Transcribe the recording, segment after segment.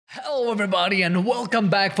Hello everybody and welcome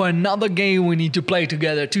back for another game we need to play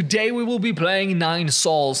together. Today we will be playing Nine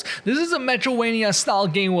Sols. This is a metroidvania style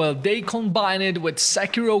game where they combine it with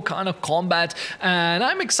Sekiro kind of combat, and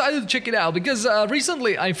I'm excited to check it out because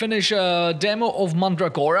recently I finished a demo of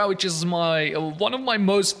Mandragora, which is one of my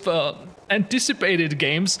most anticipated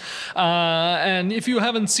games, and if you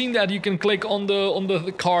haven't seen that, you can click on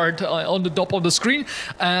the card on the top of the screen.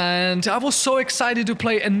 And I was so excited to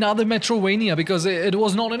play another Metroidvania because it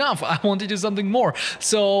was not enough. I wanted to do something more,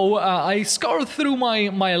 so I scoured through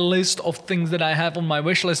my list of things that I have on my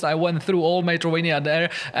wish list. I went through all Metroidvania there,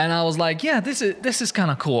 and I was like, yeah, this is kind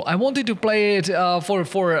of cool. I wanted to play it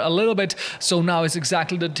for a little bit, so now is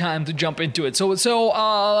exactly the time to jump into it.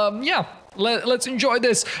 Yeah. Let's enjoy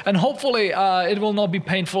this, and hopefully it will not be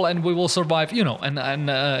painful and we will survive, you know, and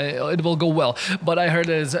it will go well. But I heard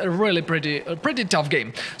it's a really pretty tough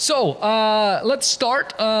game. So let's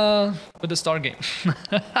start with the start game.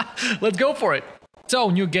 Let's go for it. So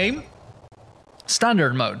new game,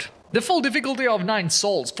 standard mode. The full difficulty of 9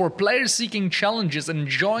 Sols for players seeking challenges and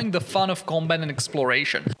enjoying the fun of combat and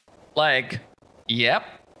exploration. Like, yep,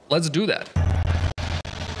 let's do that.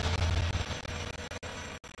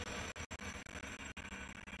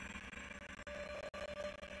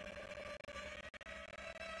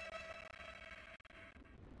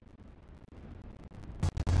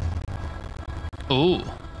 Ooh.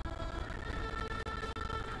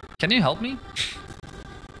 Can you help me?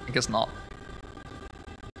 I guess not.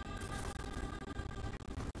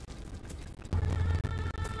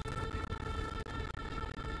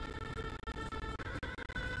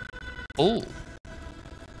 Oh.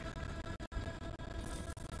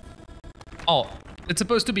 Oh, it's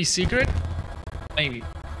supposed to be secret? Maybe.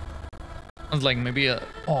 I was like, maybe a...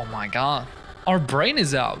 Oh my god. Our brain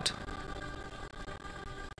is out.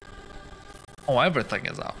 Oh, everything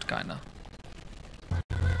is out, kinda.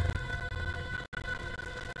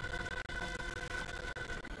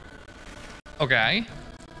 Okay.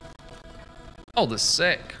 Oh, this is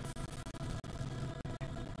sick.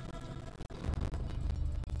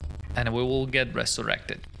 And we will get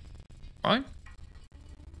resurrected, right?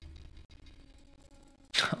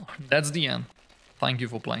 That's the end. Thank you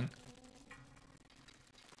for playing.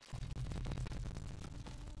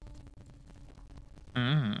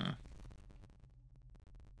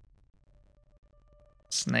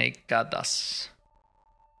 Snake got us.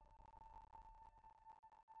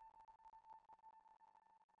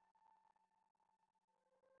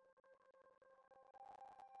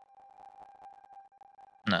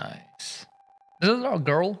 Nice. Is it our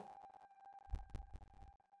girl?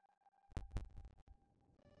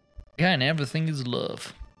 Yeah, and everything is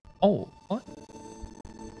love. Oh, what?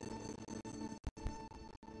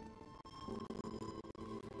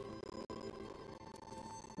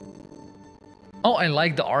 Oh, I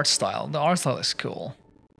like the art style. The art style is cool.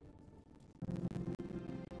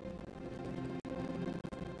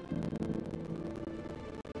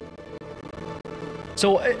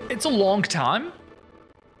 So it's a long time.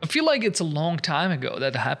 I feel like it's a long time ago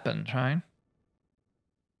that happened, right?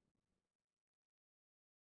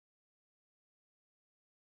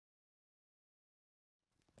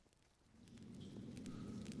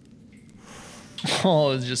 Oh,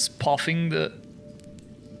 it's just puffing the...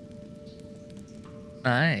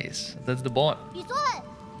 Nice, that's the boy.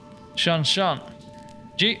 Shan.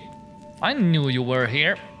 Gee, I knew you were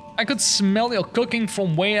here. I could smell your cooking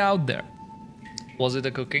from way out there. Was it a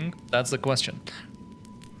cooking? That's the question.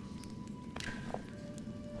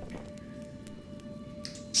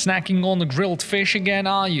 Snacking on the grilled fish again,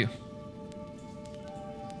 are you?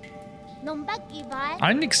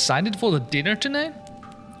 Aren't you excited for the dinner tonight?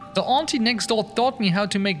 The auntie next door taught me how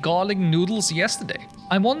to make garlic noodles yesterday.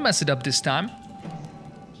 I won't mess it up this time.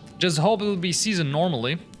 Just hope it will be seasoned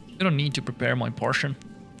normally. You don't need to prepare my portion.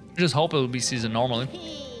 Just hope it will be seasoned normally.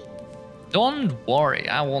 Don't worry,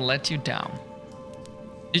 I won't let you down.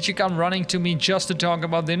 Did you come running to me just to talk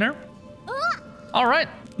about dinner? Alright,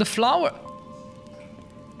 the flower.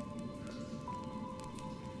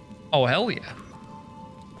 Oh, hell yeah.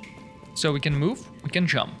 So we can move, we can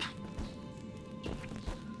jump.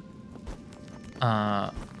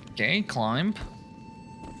 Okay, climb.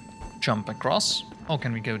 Jump across. Oh,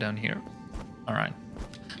 can we go down here? Alright.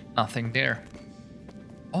 Nothing there.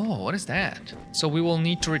 Oh, what is that? So we will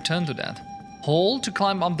need to return to that. Hold to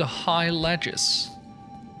climb up the high ledges.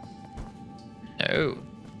 Oh.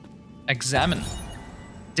 Examine.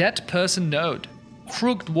 Dead person node.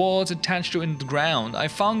 Crooked walls attached to in the ground. I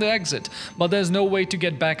found the exit, but there's no way to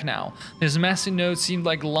get back now. This messy note seemed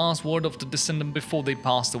like the last word of the descendant before they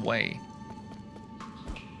passed away.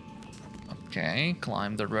 Okay,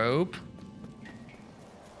 climb the rope.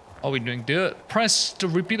 Are we doing good? Press to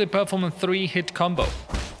repeatedly perform a 3-hit combo.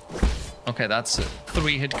 Okay, that's a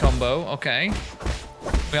 3-hit combo. Okay.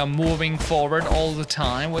 We are moving forward all the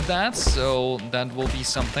time with that, so that will be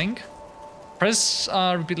something. Press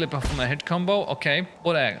repeatedly perform a hit combo. Okay,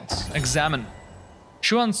 what else? Examine.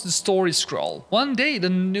 Show us the story scroll. One day, the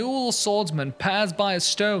Newell swordsman passed by a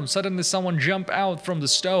stone. Suddenly, someone jumped out from the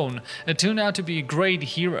stone. It turned out to be a great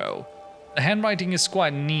hero. The handwriting is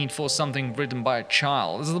quite neat for something written by a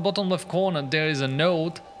child. At the bottom left corner, there is a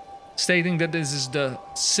note stating that this is the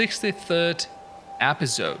 63rd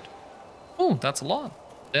episode. Oh, that's a lot.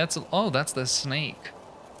 Oh, that's the snake.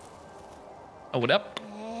 Oh, what up?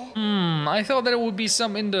 I thought there would be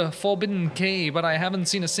some in the Forbidden Cave, but I haven't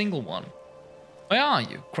seen a single one. Where are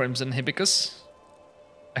you, Crimson Hibiscus?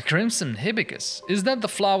 A Crimson Hibiscus? Is that the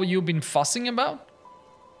flower you've been fussing about?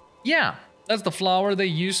 Yeah, that's the flower they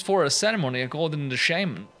use for a ceremony according to the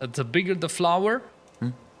shaman. The bigger the flower,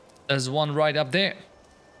 there's one right up there.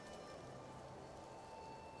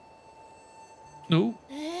 Ooh.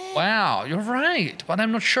 Wow, you're right, but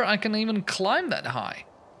I'm not sure I can even climb that high.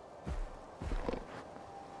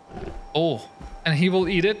 Oh, and he will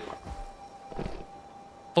eat it?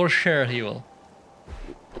 For sure he will.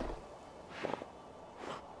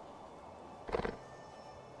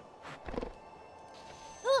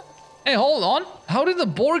 Hey, hold on. How did the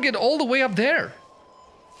boar get all the way up there?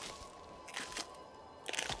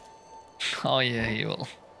 Oh yeah, he will.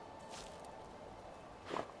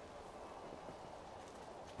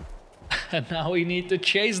 And now we need to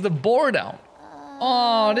chase the boar down.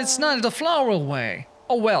 Oh, that's not the flower away.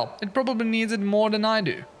 Oh well, it probably needs it more than I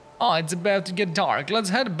do. Oh, it's about to get dark. Let's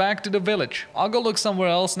head back to the village. I'll go look somewhere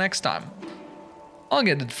else next time. I'll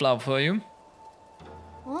get that flower for you.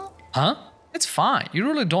 Huh? It's fine. You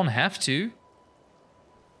really don't have to.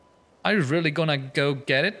 Are you really gonna go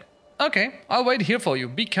get it? Okay, I'll wait here for you.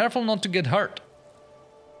 Be careful not to get hurt.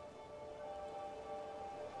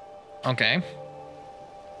 Okay.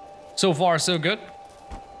 So far, so good.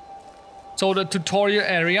 So the tutorial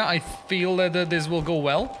area, I feel that this will go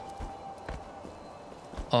well.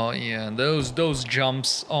 Oh yeah, those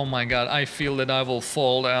jumps. Oh my god, I feel that I will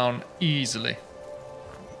fall down easily.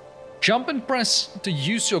 Jump and press to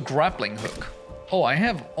use your grappling hook. Oh, I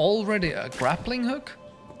have already a grappling hook?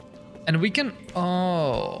 And we can...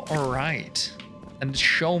 Oh, alright. And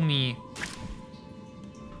show me...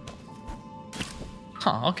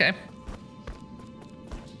 Huh, okay.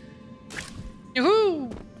 Yoo-hoo!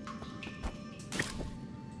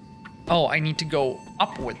 Oh, I need to go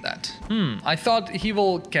up with that. I thought he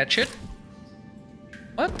will catch it.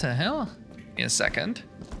 What the hell? Give me a second.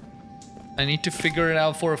 I need to figure it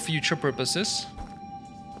out for future purposes.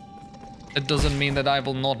 It doesn't mean that I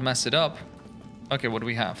will not mess it up. Okay, what do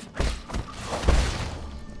we have?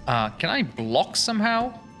 Can I block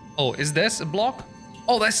somehow? Oh, is this a block?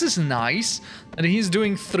 Oh, this is nice. And he's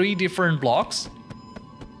doing 3 different blocks.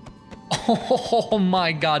 Oh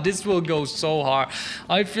my god, this will go so hard.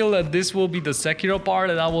 I feel that this will be the Sekiro part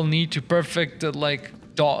and I will need to perfect like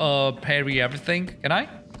parry everything. Can I?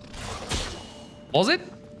 Was it?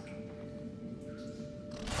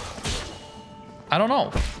 I don't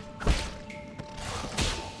know.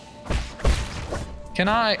 Can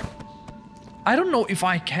I? I don't know if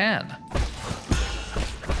I can.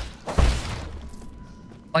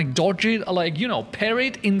 Like dodge it, like, you know, parry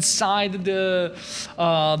it inside the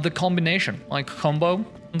combination, like combo.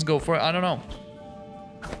 Let's go for it. I don't know.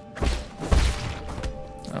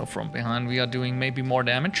 Oh, from behind we are doing maybe more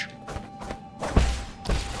damage.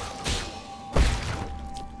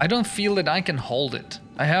 I don't feel that I can hold it.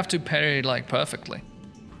 I have to parry it like perfectly.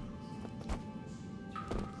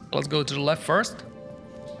 Let's go to the left first.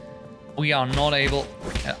 We are not able.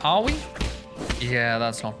 Are we? Yeah,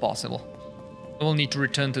 that's not possible. We'll need to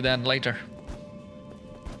return to that later.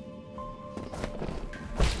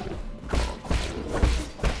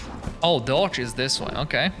 Oh, dodge is this way.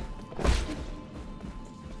 Okay.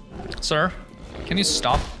 Sir, can you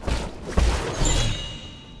stop?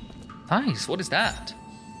 Nice, what is that?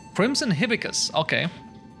 Crimson Hibiscus. Okay.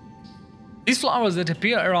 These flowers that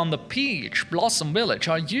appear around the Peach Blossom Village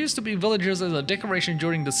are used to be villagers as a decoration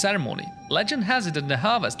during the ceremony. Legend has it that the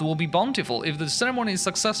harvest will be bountiful if the ceremony is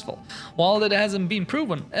successful. While that hasn't been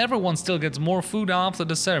proven, everyone still gets more food after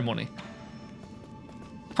the ceremony.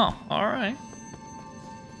 Huh, alright.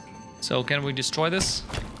 So can we destroy this?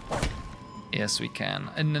 Yes, we can.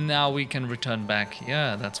 And then now we can return back.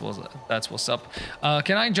 Yeah, that's what's up.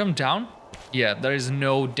 Can I jump down? Yeah, there is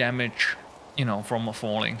no damage, you know, from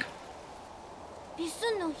falling.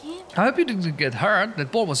 I hope you didn't get hurt.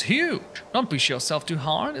 That ball was huge. Don't push yourself too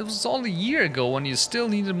hard. It was only a year ago when you still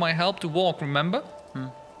needed my help to walk, remember?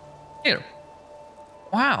 Here.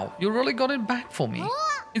 Wow, you really got it back for me.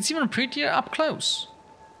 It's even prettier up close.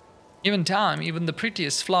 Even time, even the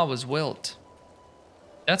prettiest flowers wilt.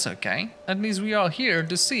 That's okay. At least we are here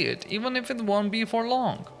to see it, even if it won't be for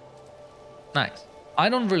long. Nice. I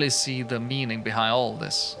don't really see the meaning behind all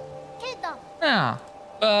this. Yeah,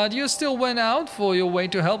 but you still went out for your way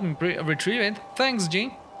to help me retrieve it. Thanks,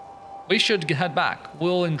 G. We should head back.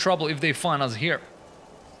 We're in trouble if they find us here.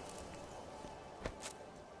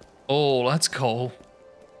 Oh, let's go.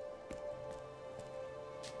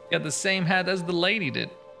 Got the same hat as the lady did.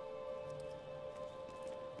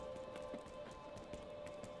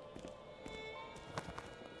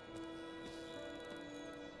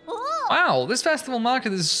 Wow, this festival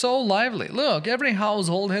market is so lively. Look, every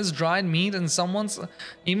household has dried meat and someone's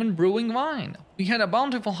even brewing wine. We had a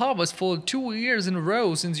bountiful harvest for 2 years in a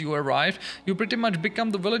row since you arrived. You pretty much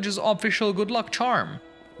become the village's official good luck charm.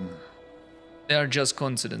 They are just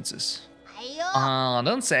coincidences.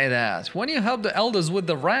 Don't say that. When you helped the elders with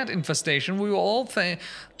the rat infestation, we were all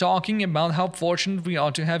talking about how fortunate we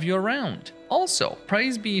are to have you around. Also,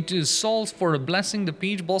 praise be to souls for blessing the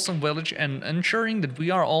Peach Blossom Village and ensuring that we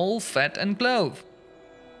are all fed and clothed.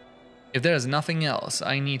 If there is nothing else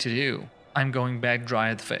I need to do, I'm going back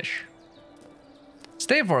dry the fish.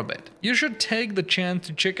 Stay for a bit. You should take the chance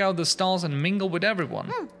to check out the stalls and mingle with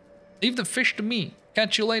everyone. Leave the fish to me.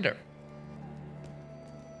 Catch you later.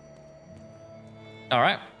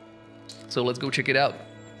 Alright, so let's go check it out.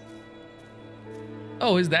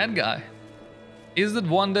 Oh, he's that guy. Is that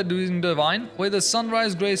one that doing the vine? Where the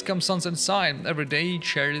sunrise grace comes sunset side. Every day he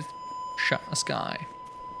shares sky.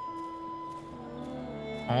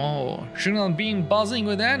 Oh, shouldn't have been buzzing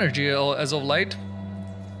with energy as of late.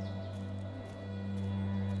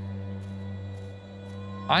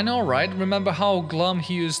 I know, right? Remember how glum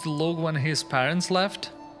he used to look when his parents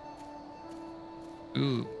left?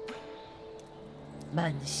 Ooh.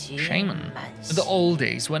 Shaman. In the old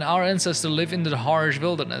days, when our ancestors lived in the harsh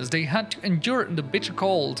wilderness, they had to endure the bitter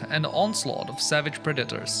cold and the onslaught of savage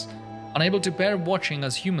predators. Unable to bear watching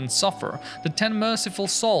as humans suffer, the 10 merciful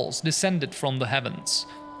souls descended from the heavens.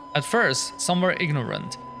 At first, some were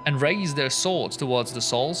ignorant and raised their swords towards the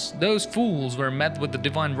souls. Those fools were met with the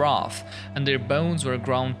divine wrath, and their bones were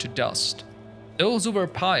ground to dust. Those who were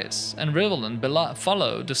pious and reverent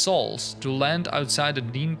followed the souls to land outside the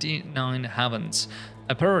 99 heavens,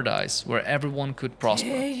 a paradise where everyone could prosper.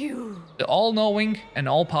 The all-knowing and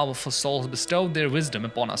all-powerful souls bestowed their wisdom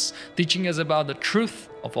upon us, teaching us about the truth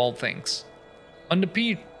of all things. When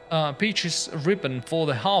the peach is ripened for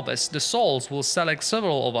the harvest, the souls will select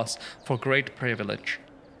several of us for great privilege.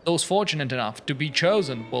 Those fortunate enough to be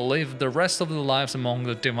chosen will live the rest of their lives among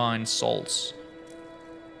the divine souls.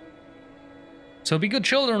 So be good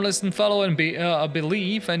children, listen, follow, and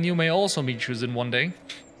believe, and you may also be chosen one day.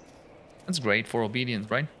 That's great for obedience,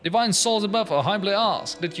 right? Divine souls above, I humbly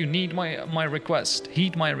ask that you heed my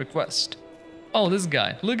request. Oh, this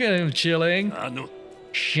guy. Look at him chilling.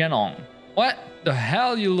 Shannon. What the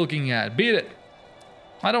hell are you looking at? Beat it.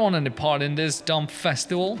 I don't want any part in this dumb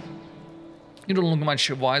festival. You don't look much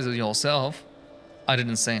wiser yourself. I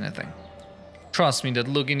didn't say anything. Trust me, that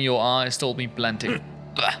look in your eyes told me plenty.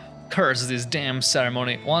 Curse this damn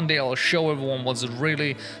ceremony. One day I'll show everyone what's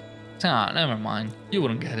really... Ah, never mind. You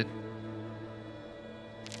wouldn't get it.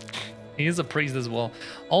 He is a priest as well.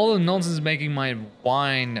 All the nonsense is making my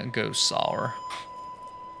wine go sour.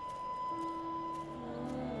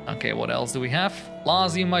 Okay, what else do we have?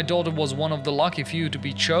 Last year my daughter was one of the lucky few to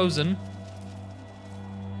be chosen.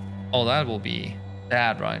 Oh, that will be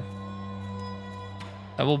bad, right?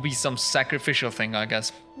 That will be some sacrificial thing, I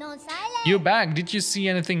guess. You're back. Did you see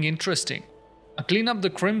anything interesting? I cleaned up the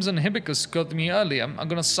crimson hibiscus got me earlier. I'm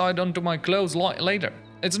gonna side onto my clothes later.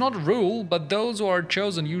 It's not a rule, but those who are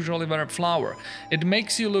chosen usually wear a flower. It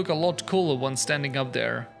makes you look a lot cooler when standing up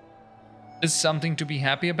there. Is something to be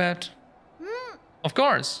happy about? Of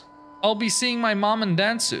course. I'll be seeing my mom and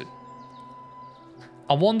dad soon.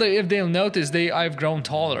 I wonder if they'll notice I've grown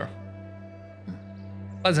taller.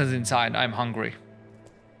 Let's head inside. I'm hungry.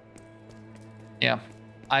 Yeah.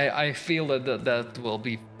 I feel that will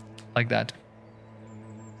be like that.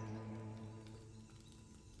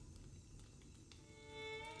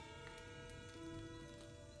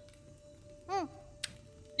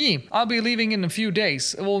 I'll be leaving in a few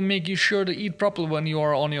days. It will make you sure to eat properly when you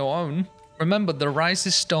are on your own. Remember, the rice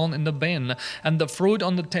is stolen in the bin, and the fruit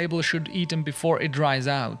on the table should be eaten before it dries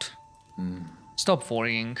out. Stop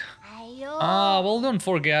worrying. Well, don't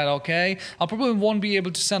forget, okay? I probably won't be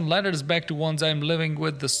able to send letters back to ones I'm living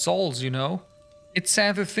with the souls, you know? It's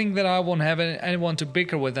sad to think that I won't have anyone to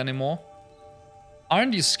bicker with anymore.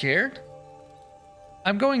 Aren't you scared?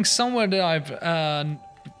 I'm going somewhere that I've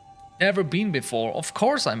never been before. Of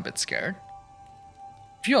course I'm a bit scared.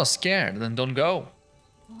 If you're scared, then don't go.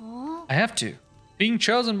 I have to. Being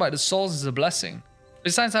chosen by the souls is a blessing.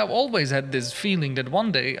 Besides, I've always had this feeling that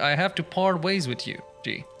one day I have to part ways with you,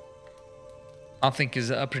 G. Nothing is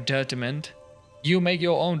a predetermined. You make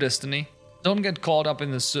your own destiny. Don't get caught up in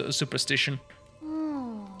the superstition.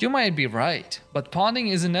 You might be right, but parting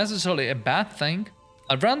isn't necessarily a bad thing.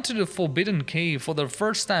 I ran to the Forbidden Cave for the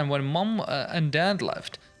first time when Mom and Dad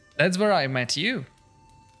left. That's where I met you.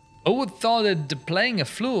 Who would thought that playing a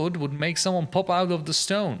flute would make someone pop out of the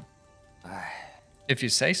stone? If you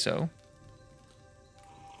say so.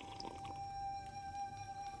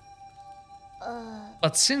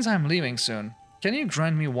 But since I'm leaving soon, can you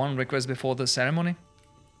grant me one request before the ceremony?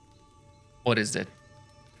 What is it?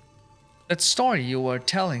 That story you were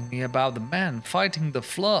telling me about the man fighting the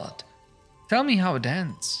flood. Tell me how it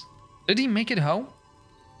ends. Did he make it home?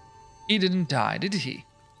 He didn't die, did he?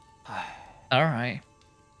 Alright.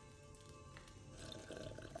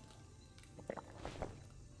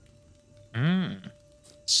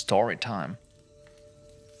 Story time.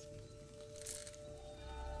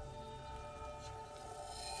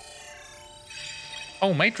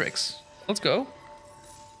 Oh, Matrix. Let's go.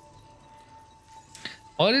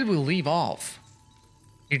 Where did we leave off?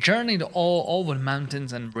 He journeyed all over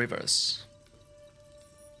mountains and rivers.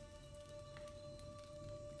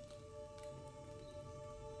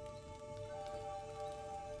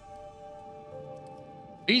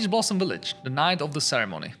 Peach Blossom Village, the night of the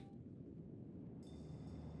ceremony.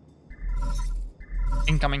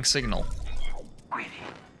 Incoming signal.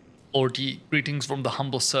 Lord Yi, greetings from the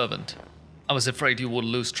humble servant. I was afraid you would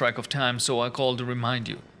lose track of time, so I called to remind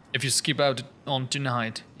you. If you skip out on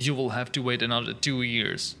tonight, you will have to wait another 2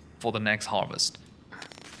 years for the next harvest.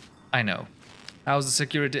 I know. How's the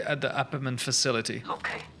security at the Apperment facility?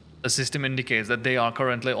 Okay. The system indicates that they are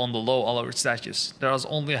currently on the low alert status. There is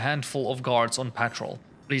only a handful of guards on patrol.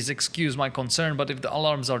 Please excuse my concern, but if the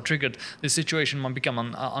alarms are triggered, the situation might become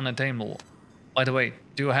unattainable. By the way,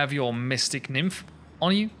 do you have your mystic nymph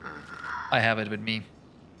on you? I have it with me.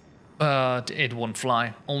 But it won't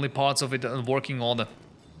fly. Only parts of it are in working order.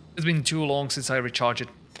 It's been too long since I recharged it.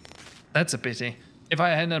 That's a pity. If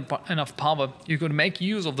I had enough power, you could make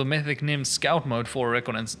use of the mythic nymph scout mode for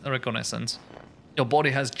reconnaissance. Your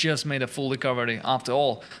body has just made a full recovery after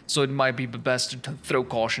all, so it might be best to throw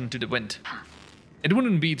caution to the wind. It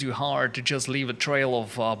wouldn't be too hard to just leave a trail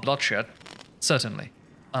of bloodshed. Certainly.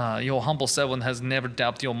 Your humble servant has never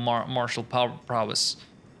doubted your martial prowess,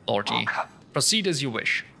 Lord Yi. Proceed as you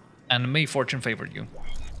wish, and may fortune favor you.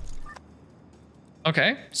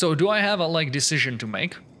 Okay, so do I have a decision to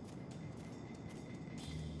make?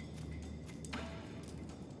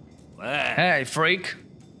 Hey, freak.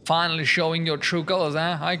 Finally showing your true colors,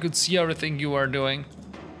 huh? I could see everything you were doing.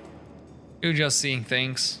 You're just seeing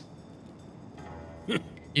things.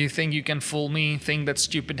 You think you can fool me? Think that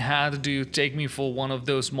stupid hat? Do you take me for one of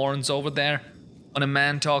those morons over there? When a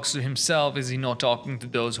man talks to himself, is he not talking to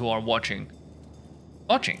those who are watching?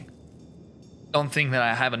 Watching? Don't think that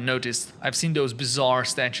I haven't noticed. I've seen those bizarre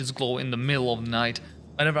statues glow in the middle of the night.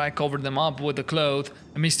 Whenever I cover them up with a cloth,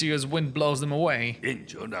 a mysterious wind blows them away.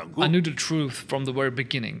 I knew the truth from the very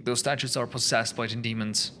beginning. Those statues are possessed by the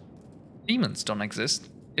demons. Demons don't exist.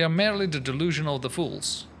 They are merely the delusion of the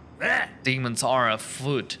fools. Demons are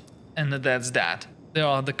afoot, and that's that. They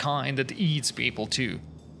are the kind that eats people too.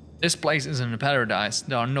 This place isn't a paradise.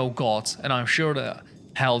 There are no gods, and I'm sure that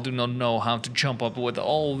hell do not know how to jump up with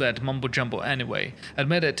all that mumbo jumbo anyway.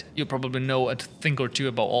 Admit it, you probably know a thing or two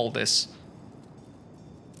about all this.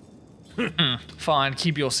 Fine,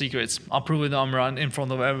 keep your secrets. I'll prove it I'm right in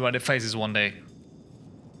front of everybody's faces one day.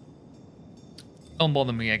 Don't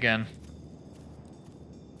bother me again.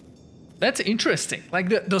 That's interesting. Like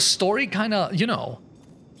the story kind of, you know,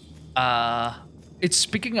 it's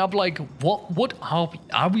picking up like how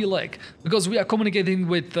are we like, because we are communicating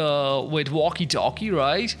with walkie-talkie,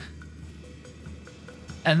 right?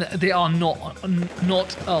 And they are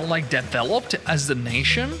not like developed as the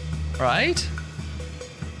nation, right?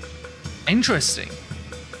 Interesting.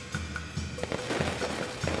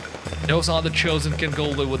 Those are the chosen can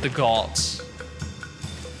go with the gods.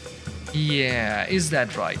 Yeah, is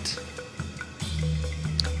that right?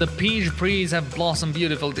 The peach trees have blossomed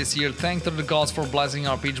beautiful this year. Thanks to the gods for blessing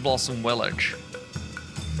our peach blossom village.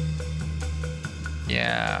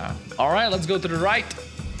 Yeah. Alright, let's go to the right.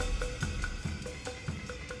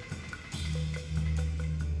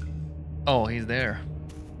 Oh, he's there.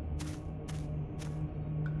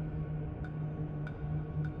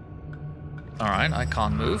 Alright, I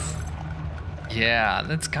can't move. Yeah,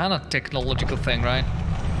 that's kind of technological thing, right?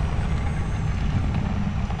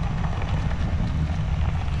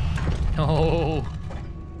 Oh.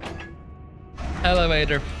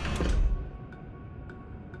 Elevator.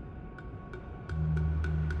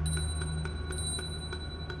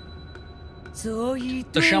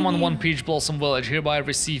 The Shaman 1 Peach Blossom Village hereby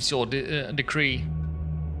receives your decree.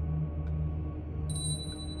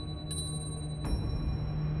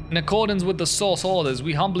 In accordance with the source orders,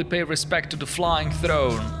 we humbly pay respect to the flying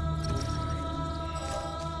throne.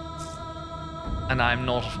 And I'm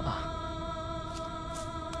not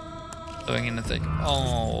doing anything.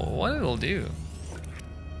 Oh, what it'll do?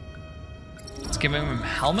 It's giving him a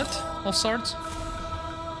helmet of sorts.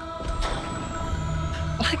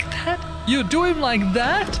 Like that? You do him like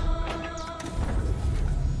that?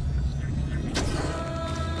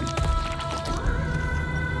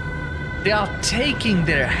 They are taking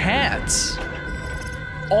their hats.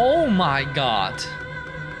 Oh my god.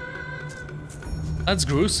 That's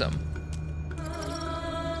gruesome.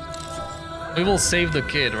 We will save the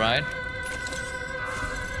kid, right?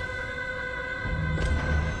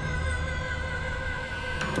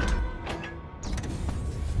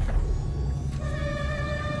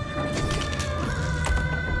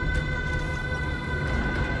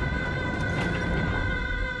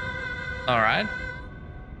 Alright.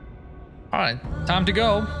 Alright, time to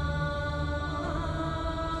go.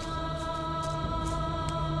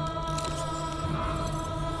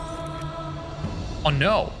 Oh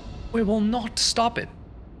no, we will not stop it.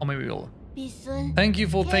 Or maybe we'll. Thank you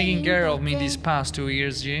for taking care of me these past 2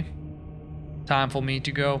 years, G. Time for me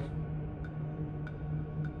to go.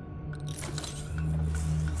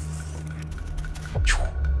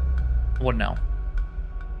 What now?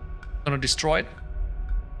 Gonna destroy it?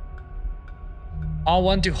 I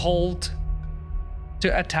want to hold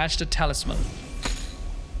to attach the talisman.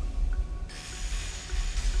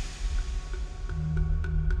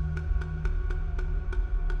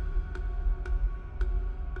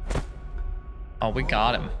 Oh, we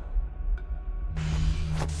got him.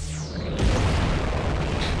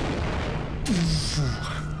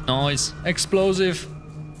 Nice. Explosive.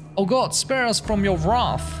 Oh god, spare us from your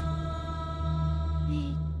wrath.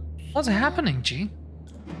 What's happening, G?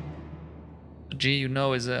 G, you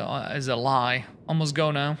know, is a lie. Almost go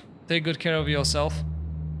now. Take good care of yourself.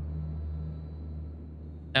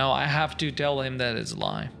 No, I have to tell him that it's a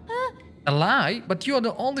lie. A lie? But you are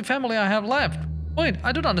the only family I have left. Wait,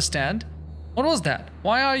 I don't understand. What was that?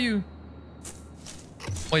 Why are you...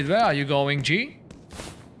 Wait, where are you going, G?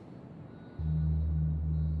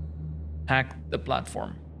 Hack the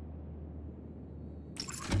platform.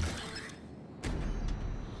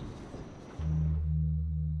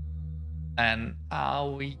 And are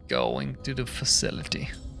we going to the facility?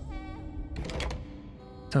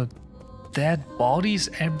 So, dead bodies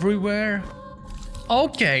everywhere?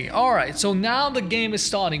 Okay, alright, so now the game is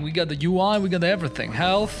starting. We got the UI, we got everything.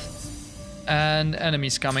 Health, and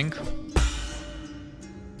enemies coming.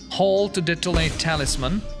 Hold to detonate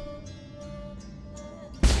talisman.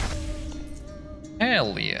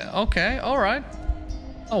 Hell yeah, okay, alright.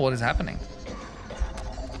 Oh, what is happening?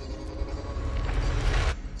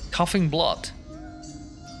 Coughing blood.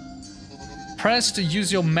 Press to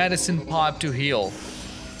use your medicine pipe to heal.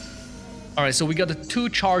 Alright, so we got the 2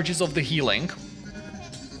 charges of the healing.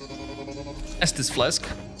 Estus Flask.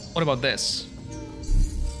 What about this?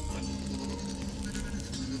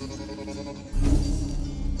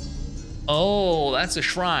 Oh, that's a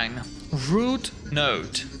shrine. Root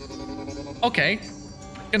node. Okay.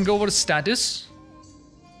 Can go over the status.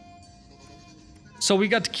 So we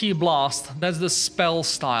got Key Blast. That's the spell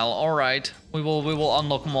style. All right, we will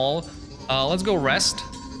unlock them all. Let's go rest,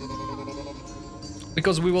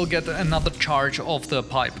 because we will get another charge of the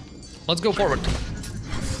pipe. Let's go forward.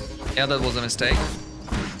 Yeah, that was a mistake.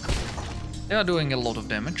 They are doing a lot of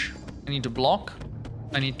damage. I need to block.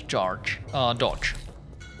 I need to charge. Dodge.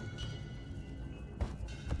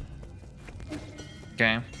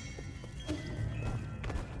 Okay.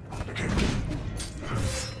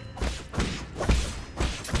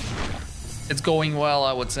 It's going well,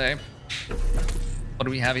 I would say. What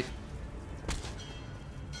do we have here?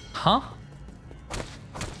 Huh?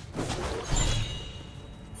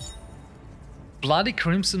 Bloody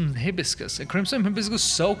crimson hibiscus. A crimson hibiscus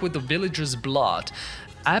soaked with the villagers' blood.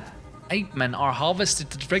 Ape men are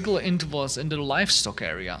harvested at regular intervals in the livestock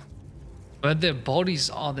area, where their bodies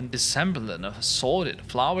are then disassembled and assorted.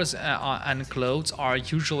 Flowers and clothes are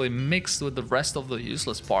usually mixed with the rest of the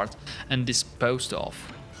useless parts and disposed of.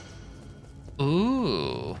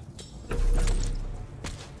 Ooh.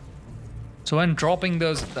 So when dropping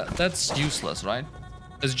those, that's useless, right?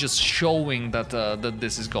 It's just showing that that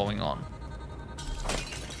this is going on.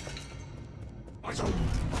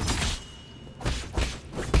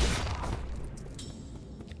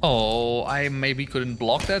 Oh, I maybe couldn't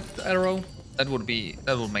block that arrow. That would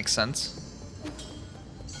make sense.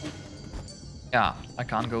 Yeah, I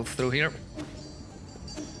can't go through here.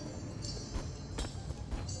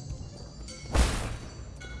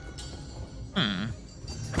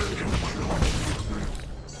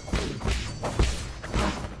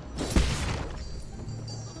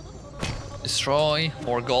 Destroy,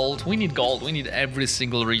 more gold. We need gold. We need every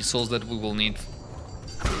single resource that we will need.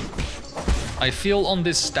 I feel on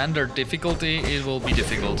this standard difficulty it will be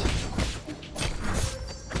difficult.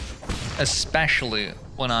 Especially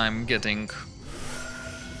when I'm getting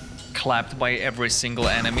clapped by every single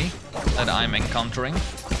enemy that I'm encountering.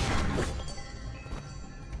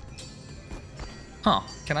 Huh,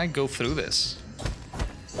 can I go through this?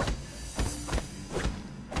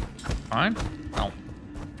 Alright, no,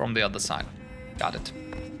 from the other side. Got it.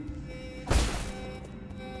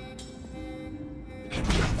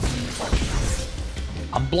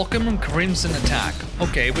 I'm blocking them crimson attack.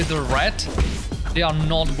 Okay, with the red, they are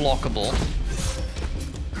not blockable.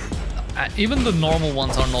 Even the normal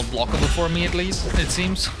ones are not blockable for me, at least, it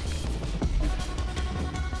seems.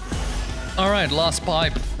 Alright, last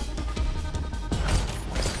pipe.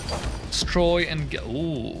 Destroy and get...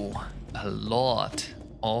 Ooh, a lot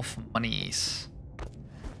of monies.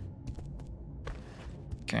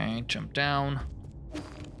 Okay, jump down.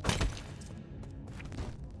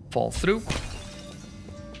 Fall through.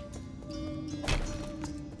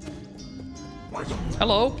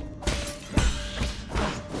 Hello.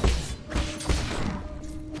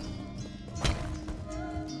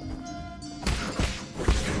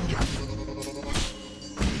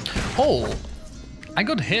 Oh, I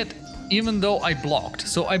got hit even though I blocked,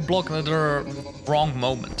 so I blocked at the wrong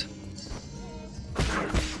moment.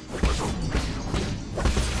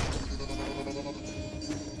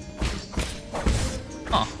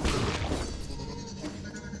 Huh.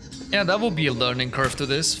 Yeah, that will be a learning curve to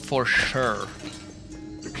this, for sure.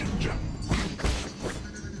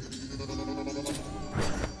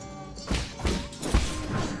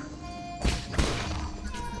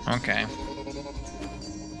 Okay.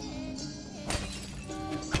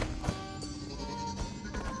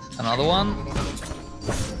 Another one.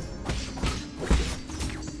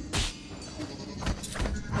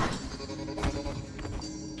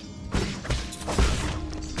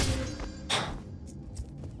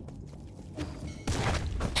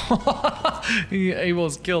 He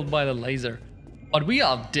was killed by the laser. But we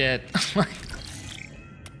are dead.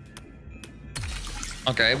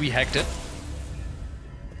 Okay, we hacked it.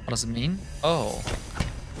 What does it mean? Oh,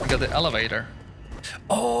 we got the elevator.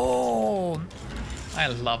 Oh, I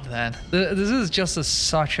love that. This is just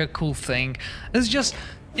such a cool thing. It's just,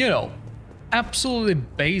 you know, absolutely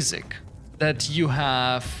basic that you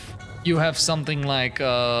have something like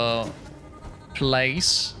a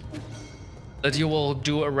place that you will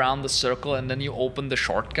do around the circle and then you open the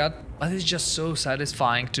shortcut, but it's just so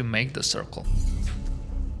satisfying to make the circle.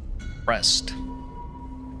 Rest.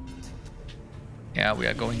 Yeah, we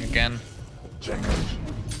are going again.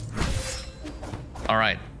 All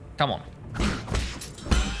right, come on.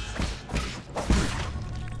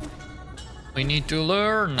 We need to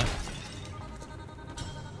learn.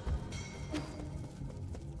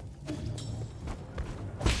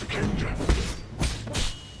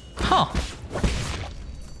 Huh.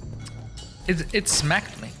 It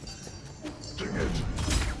smacked me.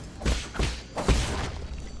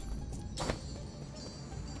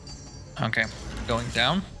 Okay, going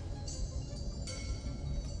down.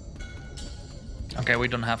 Okay, we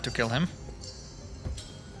don't have to kill him.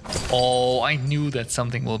 Oh, I knew that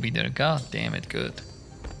something will be there. God damn it, good.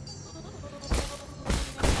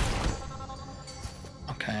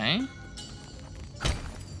 Okay.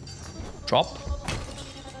 Drop.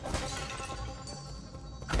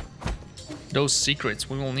 Those secrets,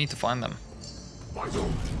 we will need to find them.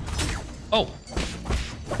 Oh.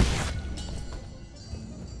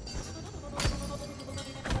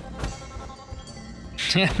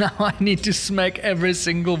 Now I need to smack every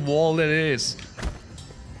single wall there is.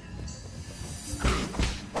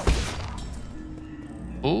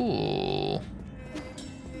 Ooh.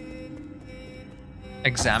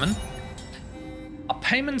 Examine. A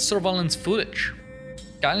payment surveillance footage.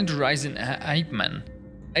 Guiding to rise in ape men.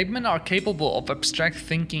 Ape men are capable of abstract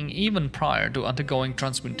thinking even prior to undergoing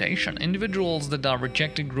transmutation. Individuals that are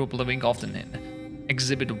rejected group living often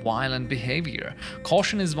exhibit violent behavior.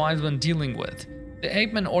 Caution is advised when dealing with. The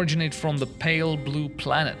ape men originate from the pale blue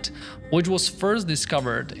planet, which was first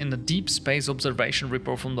discovered in the Deep Space Observation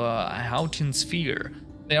report from the Hautian Sphere.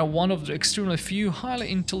 They are one of the extremely few highly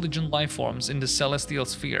intelligent life forms in the celestial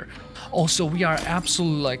sphere. Also, we are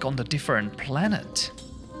absolutely like on the different planet.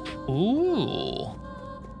 Ooh.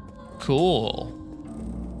 Cool.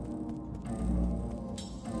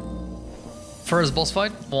 First boss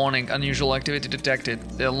fight. Warning, unusual activity detected.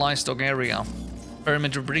 The livestock area.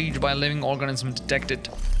 Perimeter breach by living organism detected.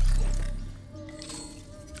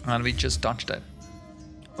 And we just touched it.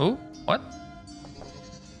 Oh, what?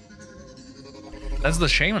 That's the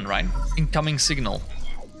shaman, right? Incoming signal.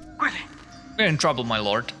 We're in trouble, my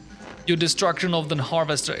lord. Your destruction of the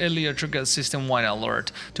harvester earlier triggered a system-wide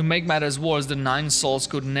alert. To make matters worse, the 9 souls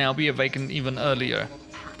could now be awakened even earlier.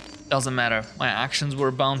 Doesn't matter. My actions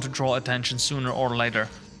were bound to draw attention sooner or later.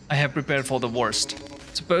 I have prepared for the worst.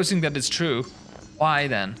 Supposing that is true, why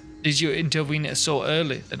then did you intervene so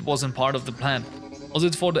early? That wasn't part of the plan. Was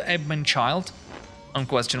it for the Ebman child? Don't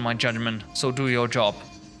question my judgment, so do your job.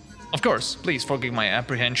 Of course, please forgive my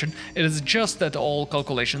apprehension. It is just that all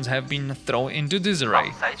calculations have been thrown into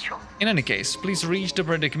disarray. In any case, please reach the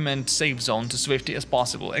predicament safe zone as swiftly as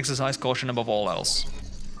possible. Exercise caution above all else.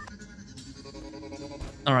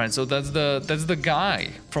 Alright, so that's the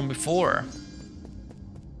guy from before.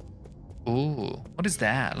 Ooh, what is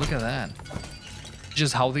that? Look at that.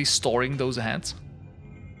 Just how they're storing those heads.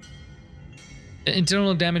 The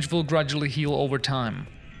internal damage will gradually heal over time.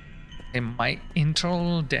 Okay, my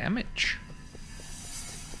internal damage.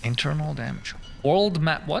 Internal damage. World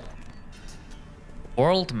map, what?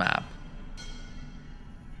 World map.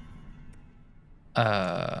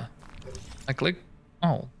 I click.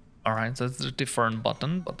 Oh, alright, that's a different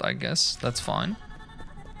button, but I guess that's fine.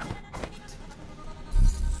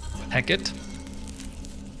 Hack it.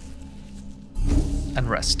 And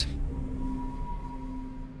rest.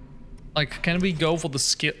 Like, can we go for the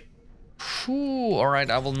skill? Whew,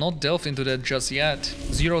 alright, I will not delve into that just yet.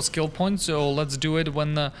 0 skill points, so let's do it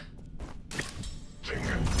when the...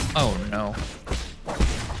 Oh no.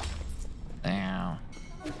 Damn.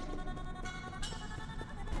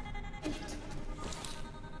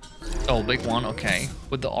 Oh, big one, okay.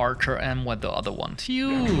 With the archer and with the other one.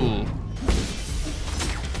 Phew.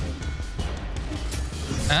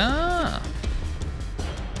 Ah.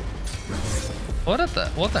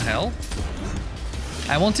 What the hell?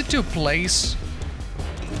 I wanted to place...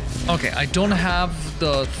 Okay, I don't have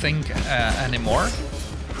the thing anymore.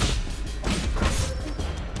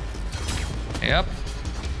 Yep.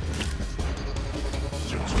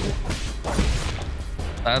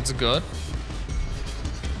 That's good.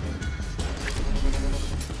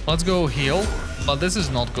 Let's go heal, but this is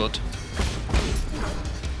not good.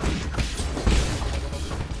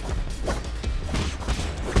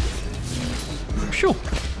 Phew.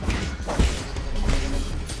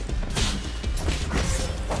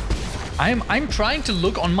 I'm trying to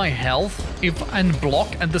look on my health and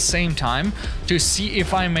block at the same time to see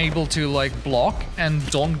if I'm able to like block and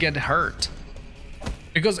don't get hurt.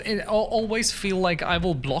 Because it always feel like I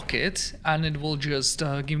will block it and it will just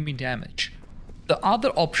give me damage. The other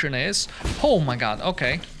option is, oh my god,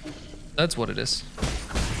 okay, that's what it is.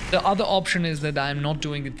 The other option is that I'm not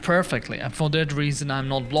doing it perfectly, and for that reason I'm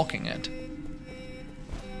not blocking it.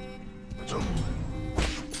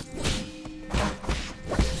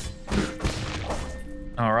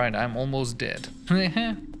 Alright, I'm almost dead.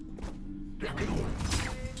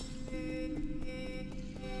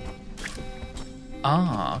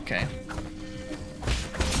 Ah, okay.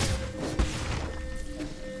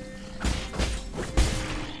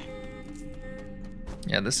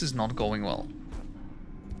 Yeah, this is not going well.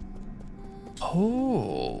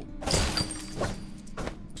 Oh.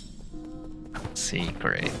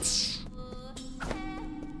 Secrets.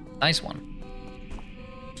 Nice one.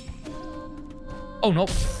 Oh no.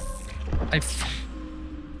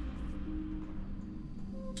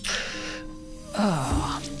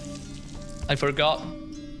 I forgot.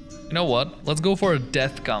 You know what? Let's go for a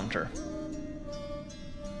death counter.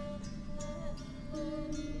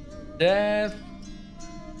 Death.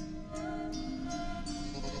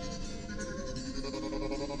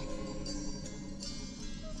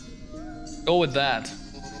 Go with that.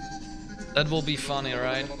 That will be funny,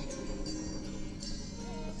 right?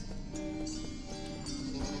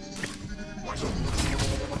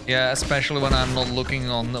 Yeah, especially when I'm not looking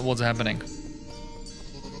on what's happening.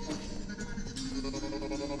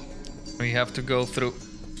 We have to go through...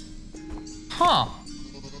 Huh.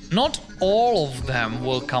 Not all of them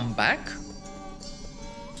will come back.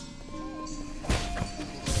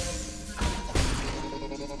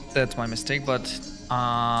 That's my mistake, but...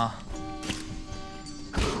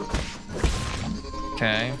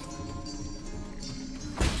 Okay.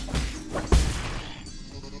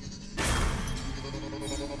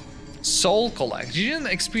 Soul collect. You didn't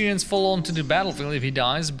experience fall onto the battlefield if he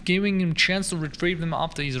dies, giving him chance to retrieve them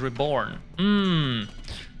after he's reborn.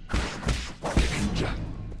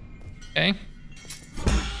 Okay.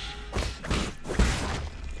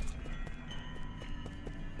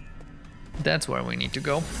 That's where we need to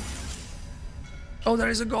go. Oh, there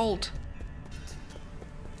is a gold.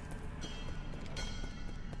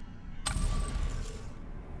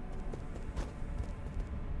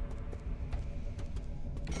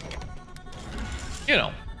 You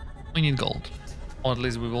know, we need gold. Or at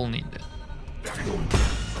least we will need it.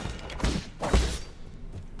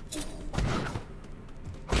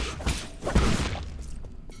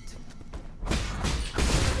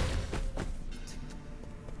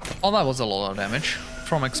 Oh, that was a lot of damage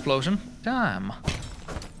from explosion. Damn.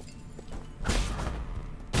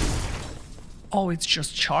 Oh, it's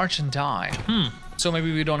just charge and die. So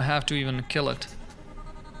maybe we don't have to even kill it.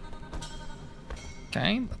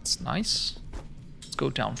 Okay, that's nice. Let's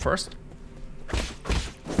go down first.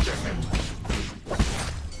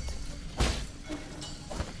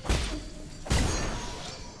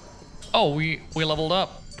 Oh, we leveled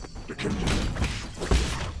up.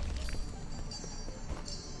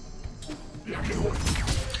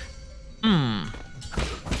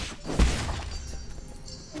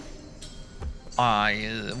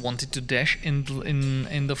 I wanted to dash in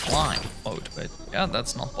the flying mode, but yeah,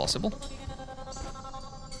 that's not possible.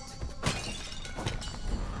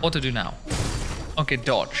 What to do now? Okay,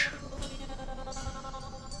 dodge.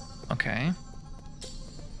 Okay.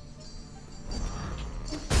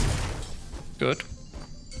 Good.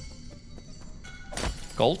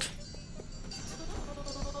 Gold.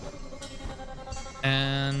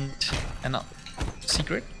 And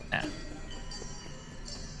secret? Nah.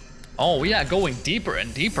 Oh yeah, going deeper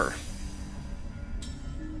and deeper.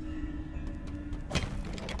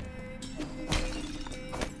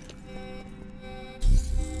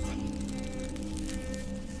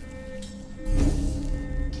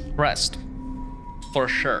 Rest. For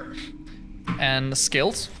sure. And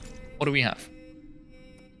skills? What do we have?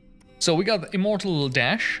 So we got Immortal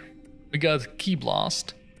Dash, we got Key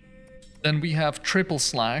Blast, then we have Triple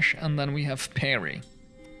Slash, and then we have Parry.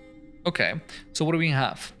 Okay, so what do we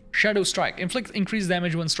have? Shadow Strike. Inflicts increased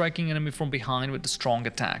damage when striking enemy from behind with the strong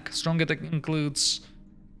attack. Strong attack includes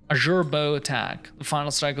Azure Bow attack, the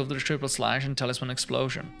final strike of the Triple Slash, and Talisman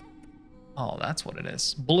Explosion. Oh, that's what it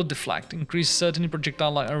is. Bullet Deflect. Increase certain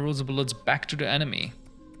projectile arrows bullets back to the enemy.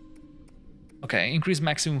 Okay, increase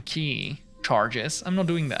maximum key charges. I'm not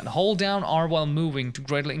doing that. Hold down R while moving to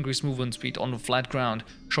greatly increase movement speed on the flat ground.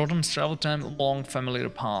 Shortens travel time along familiar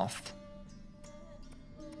path.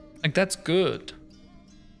 Like, that's good.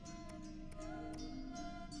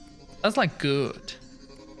 That's like good.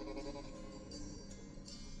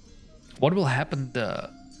 What will happen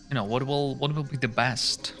you know, what will be the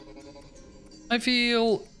best? I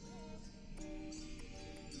feel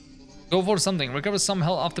go for something. Recover some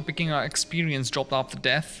health after picking our experience dropped after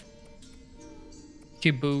death.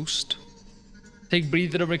 Keep boost. Take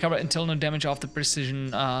breather to recover until no damage after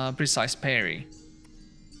precise parry.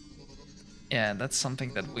 Yeah, that's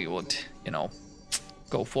something that we would, you know,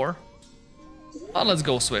 go for. Let's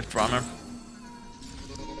go Swift Runner.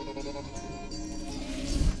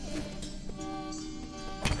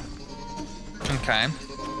 Okay.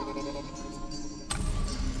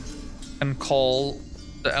 And call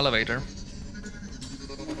the elevator.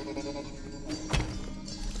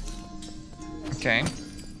 Okay.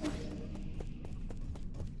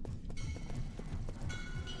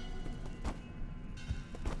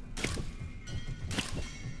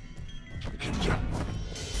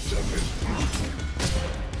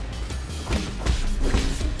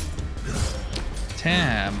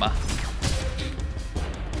 Damn.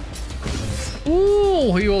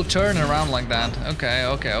 Ooh, he will turn around like that. Okay,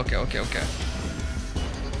 okay, okay, okay, okay.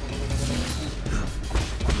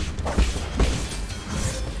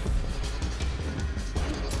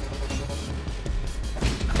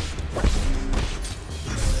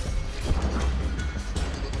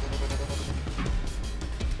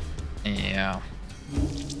 Yeah.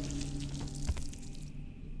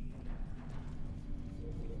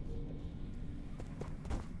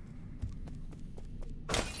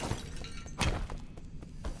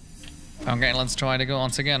 Okay, let's try to go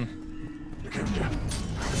once again.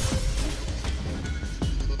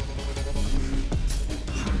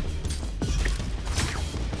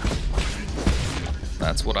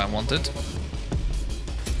 That's what I wanted.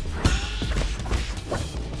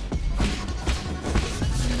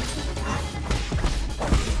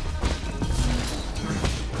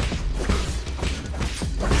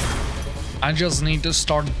 I just need to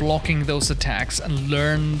start blocking those attacks and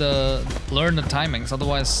learn the timings,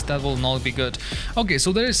 otherwise that will not be good. Okay,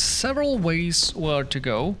 so there is several ways where to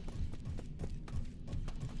go.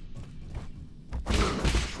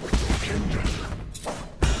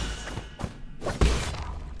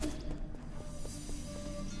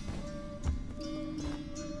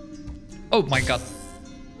 Oh my god.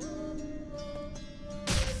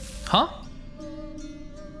 Huh?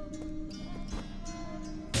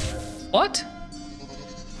 What?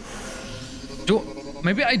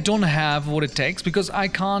 Maybe I don't have what it takes because I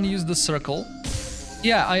can't use the circle.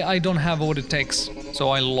 Yeah, I don't have what it takes. So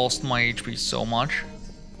I lost my HP so much.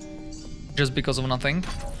 Just because of nothing.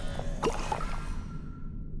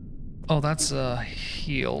 Oh, that's a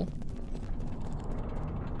heal.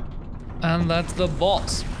 And that's the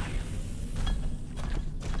boss.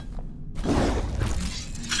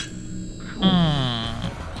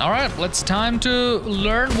 Alright, let's time to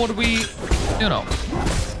learn what we, you know.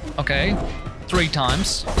 Okay, 3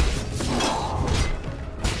 times.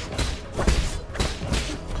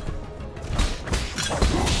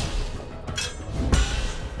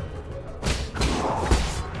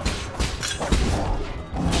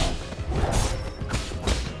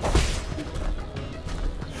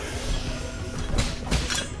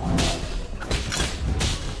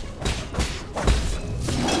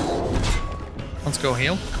 Let's go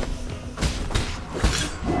heal.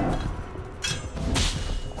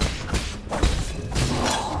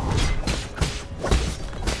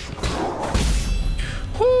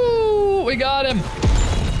 Whoo! We got him!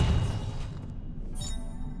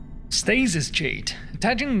 Stasis Jade.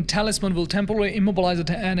 Attaching talisman will temporarily immobilize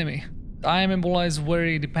the enemy. I am immobilized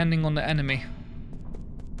vary depending on the enemy.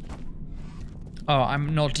 Oh,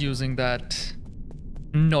 I'm not using that.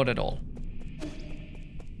 Not at all.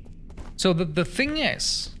 So the thing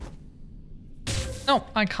is... No,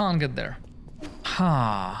 I can't get there.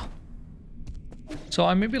 Ha. So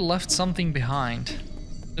I maybe left something behind.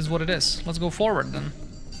 Is what it is. Let's go forward then.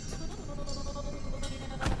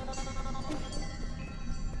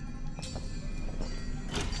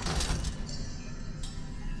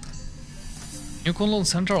 New Kunlun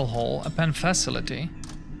Central Hall, a pen facility.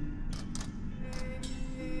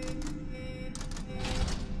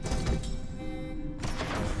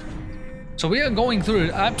 So we are going through an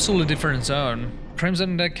absolutely different zone.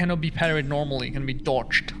 Crimson that cannot be parried normally, can be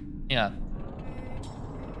dodged. Yeah.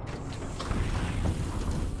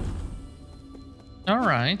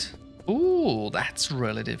 Alright. Ooh, that's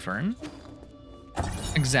really different.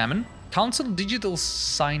 Examine. Council digital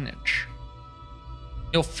signage.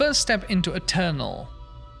 Your first step into Eternal.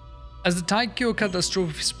 As the Taikyo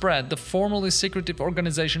catastrophe spread, the formerly secretive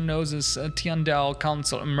organization known as Tiandao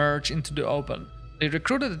Council emerged into the open. They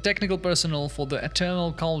recruited the technical personnel for the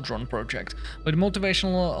Eternal Cauldron project with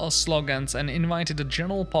motivational slogans and invited the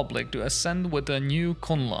general public to ascend with a new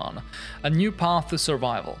Kunlan, a new path to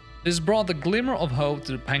survival. This brought a glimmer of hope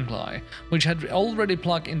to the Penglai, which had already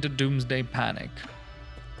plunged into doomsday panic.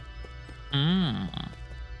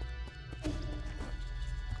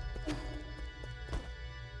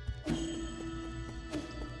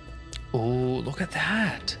 Oh, look at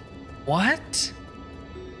that. What?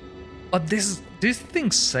 But this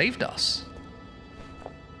thing saved us.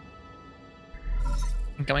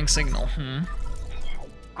 Incoming signal,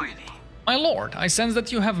 My lord, I sense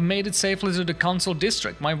that you have made it safely to the council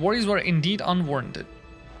district. My worries were indeed unwarranted.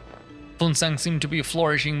 Funsang seemed to be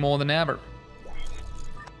flourishing more than ever.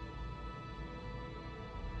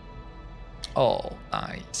 Oh,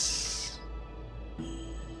 nice.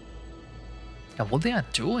 Yeah, what they are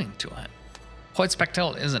doing to him. Quite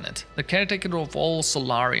spectacular, isn't it? The caretaker of all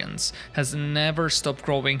Solarians has never stopped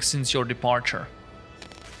growing since your departure.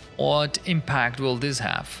 What impact will this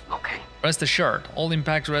have? Okay. Rest assured, all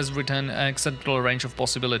impact has written an acceptable range of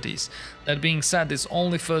possibilities. That being said, this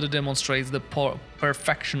only further demonstrates the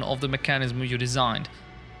perfection of the mechanism you designed.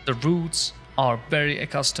 The roots are very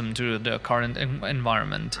accustomed to the current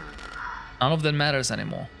environment. None of that matters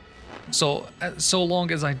anymore. So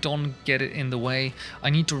long as I don't get it in the way,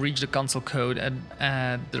 I need to reach the council code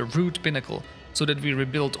at the root pinnacle so that we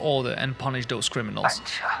rebuild order and punish those criminals.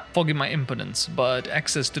 Forgive my impotence, but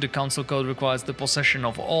access to the council code requires the possession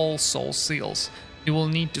of all soul seals. You will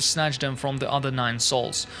need to snatch them from the other 9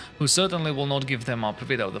 souls, who certainly will not give them up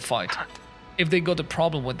without a fight. If they got a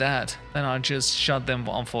problem with that, then I'll just shut them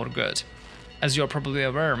down for good. As you are probably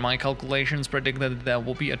aware, my calculations predict that there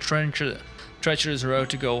will be a treacherous road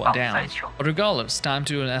to go down. But regardless, time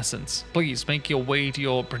to an essence. Please make your way to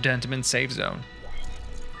your predicament safe zone.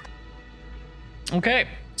 Okay,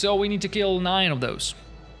 so we need to kill 9 of those.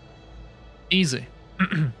 Easy.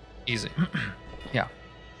 Easy. Yeah.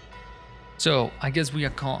 So I guess we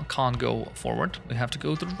can't go forward. We have to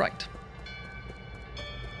go to the right.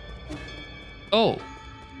 Oh,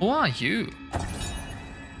 who are you?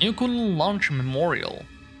 New Kunlun Launch Memorial.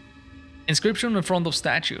 Inscription in front of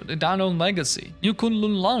statue, the Danon Legacy. New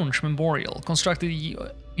Kunlun Launch Memorial, constructed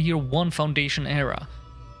year 1 Foundation era.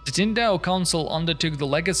 The Tindao Council undertook the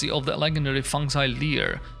legacy of the legendary Fangzai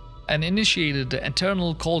Leer and initiated the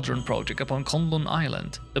Eternal Cauldron project upon Kunlun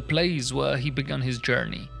Island, the place where he began his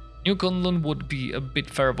journey. New Kunlun would be a bid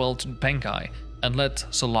farewell to Penkai and led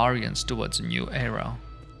Solarians towards a new era.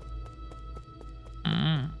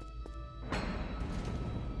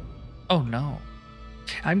 Oh no.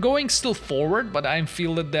 I'm going still forward, but I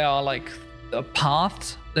feel that there are like a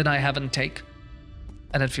path that I haven't taken,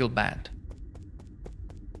 and I feel bad.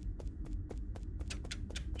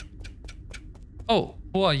 Oh,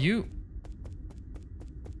 who are you?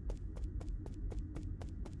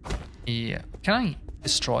 Yeah, can I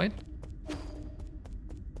destroy it?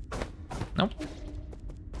 Nope.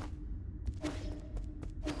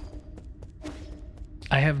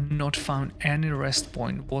 I have not found any rest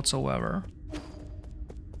point whatsoever.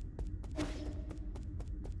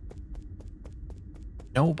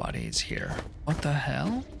 Nobody is here. What the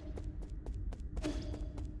hell?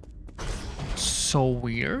 So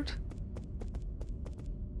weird.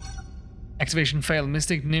 Activation failed.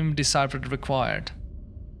 Mystic Nymph deciphered required.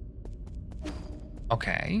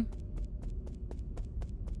 Okay.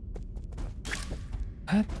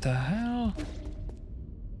 What the hell?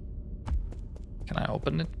 Can I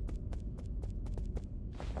open it?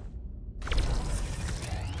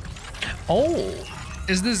 Oh!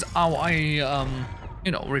 Is this how I,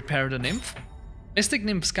 you know, repair the nymph? Mystic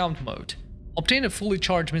Nymph Scout Mode. Obtain a fully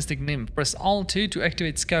charged Mystic Nymph. Press Alt-2 to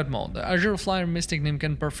activate Scout Mode. The Azure Flyer Mystic Nymph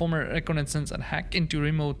can perform a reconnaissance and hack into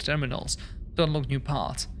remote terminals to unlock new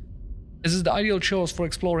paths. This is the ideal choice for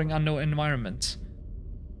exploring unknown environments.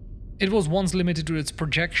 It was once limited to its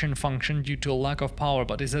projection function due to a lack of power,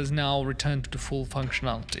 but it has now returned to the full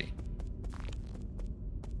functionality.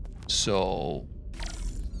 So...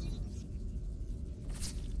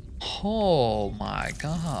 oh my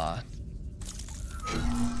god.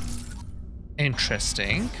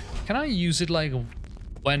 Interesting. Can I use it like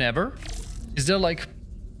whenever? Is there like...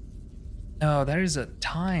 no, there is a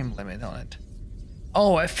time limit on it.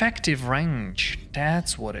 Oh, effective range.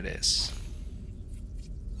 That's what it is.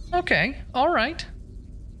 Okay, alright.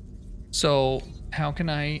 So, how can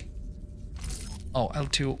I... oh,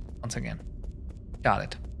 L2 once again. Got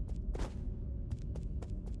it.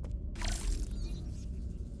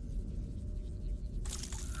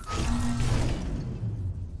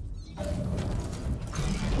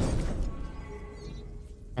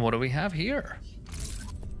 What do we have here?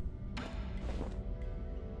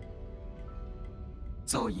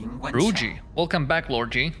 Ruji, welcome back,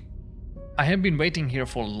 Lord G. I have been waiting here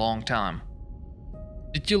for a long time.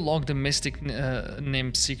 Did you log the Mystic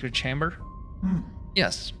Nymph secret chamber?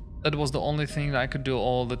 Yes, that was the only thing that I could do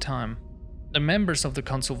all the time. The members of the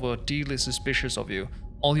council were deeply suspicious of you.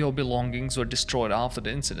 All your belongings were destroyed after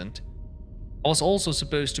the incident. I was also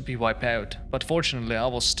supposed to be wiped out, but fortunately I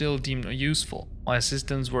was still deemed useful. My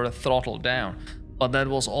assistants were throttled down, but that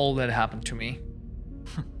was all that happened to me.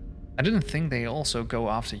 I didn't think they also go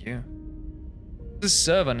after you. This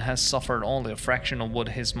servant has suffered only a fraction of what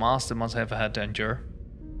his master must have had to endure.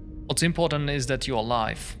 What's important is that you're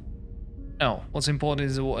alive. No, what's important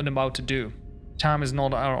is what I'm about to do. Time is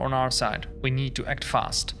not on our side. We need to act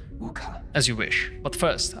fast. As you wish. But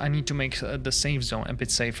first, I need to make the safe zone a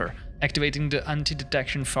bit safer. Activating the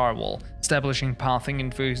anti-detection firewall. Establishing pathing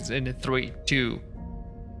in 3, 2...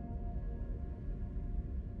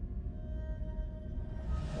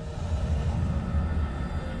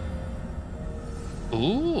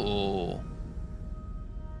 ooh.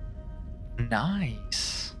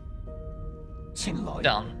 Nice.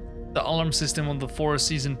 Done. The alarm system on the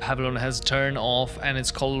four-season pavilion has turned off and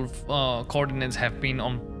its coordinates have been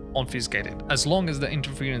obfuscated. As long as the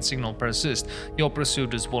interference signal persists, your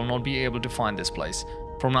pursuers will not be able to find this place.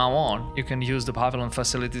 From now on, you can use the pavilion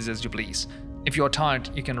facilities as you please. If you are tired,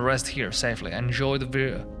 you can rest here safely and enjoy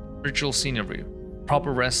the virtual scenery.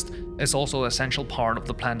 Proper rest is also an essential part of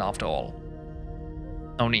the plan after all.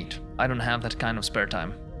 No need. I don't have that kind of spare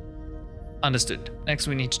time. Understood. Next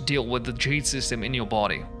we need to deal with the jade system in your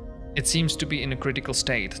body. It seems to be in a critical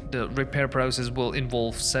state. The repair process will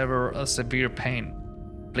involve severe pain.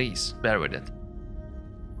 Please, bear with it.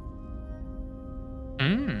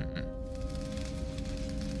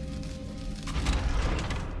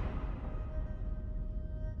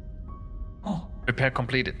 Repair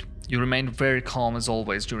completed. You remained very calm as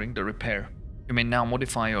always during the repair. You may now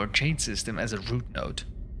modify your jade system as a root node.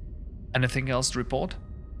 Anything else to report?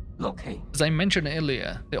 Okay. As I mentioned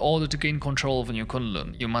earlier, in order to gain control of New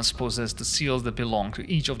Kunlun, you must possess the seals that belong to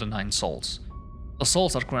each of the 9 souls. The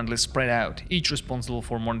souls are currently spread out, each responsible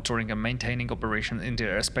for monitoring and maintaining operations in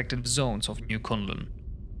their respective zones of New Kunlun.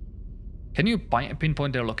 Can you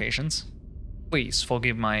pinpoint their locations? Please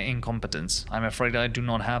forgive my incompetence. I'm afraid I do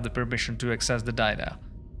not have the permission to access the data.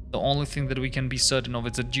 The only thing that we can be certain of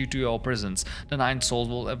is that due to your presence, the 9 souls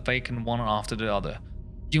will awaken one after the other.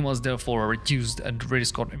 You must therefore reduce and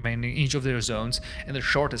rediscover remaining each of their zones in the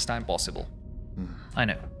shortest time possible. I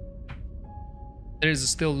know. There is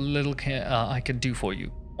still little I can do for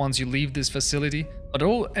you once you leave this facility, but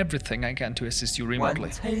everything I can to assist you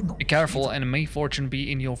remotely. Be careful and may fortune be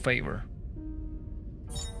in your favor.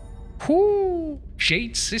 Whoo!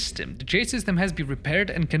 Jade system. The Jade system has been repaired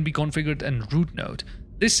and can be configured in root node.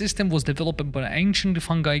 This system was developed by an ancient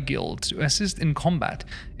fungi guild to assist in combat.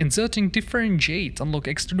 Inserting different jades unlock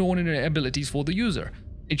extraordinary abilities for the user.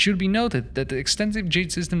 It should be noted that the extensive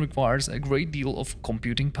jade system requires a great deal of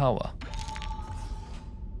computing power.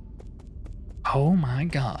 Oh my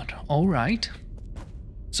god. Alright.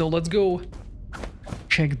 So let's go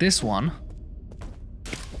check this one.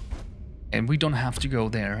 And we don't have to go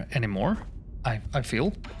there anymore, I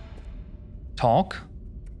feel. Talk.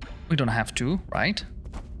 We don't have to, right?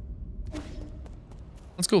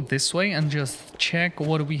 Let's go this way and just check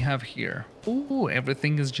what we have here. Oh,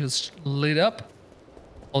 everything is just lit up.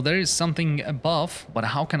 Oh, there is something above, but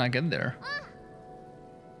how can I get there?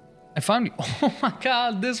 I found you. Oh my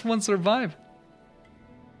god, this one survived.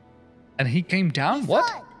 And he came down?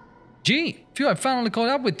 What? Gee, phew, I finally caught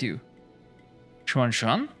up with you. Shuan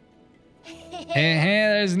Shuan? Hey,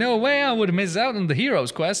 there's no way I would miss out on the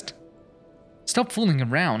hero's quest. Stop fooling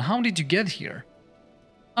around. How did you get here?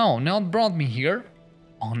 Oh, Nod brought me here.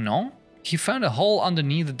 Oh no? He found a hole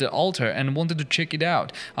underneath the altar and wanted to check it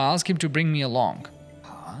out. I asked him to bring me along.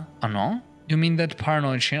 Huh? Oh no? You mean that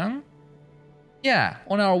paranoid Shan? Yeah,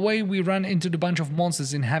 on our way we ran into the bunch of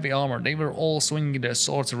monsters in heavy armor. They were all swinging their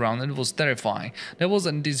swords around and it was terrifying. There was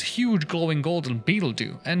this huge glowing golden beetle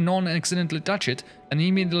too, and no one accidentally touched it and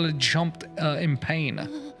immediately jumped in pain.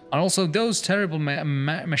 And also those terrible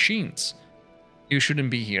machines. You shouldn't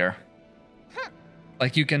be here.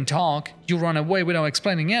 Like you can talk, you run away without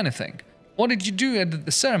explaining anything. What did you do at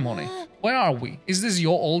the ceremony? Where are we? Is this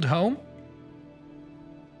your old home?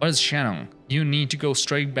 Where's Shannon? You need to go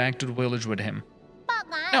straight back to the village with him.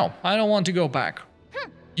 No, I don't want to go back.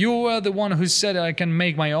 You were the one who said I can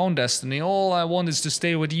make my own destiny. All I want is to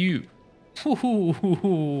stay with you.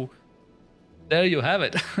 There you have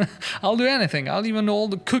it. I'll do anything. I'll even do all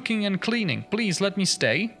the cooking and cleaning. Please let me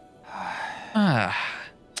stay.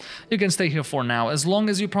 You can stay here for now, as long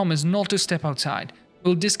as you promise not to step outside.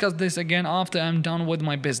 We'll discuss this again after I'm done with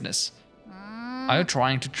my business. Are you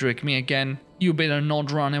trying to trick me again? You better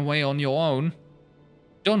not run away on your own.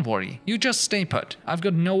 Don't worry, you just stay put. I've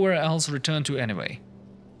got nowhere else to return to anyway.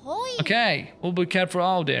 Okay, we'll be careful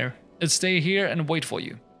out there. Let's stay here and wait for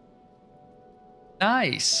you.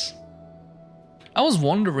 Nice. I was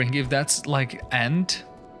wondering if that's like end.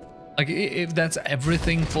 Like if that's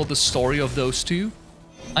everything for the story of those two.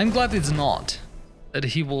 I'm glad it's not. That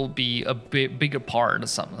he will be a bit bigger part or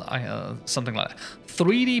something like that.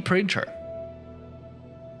 3D printer.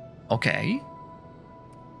 Okay.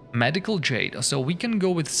 Medical jade. So we can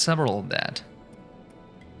go with several of that.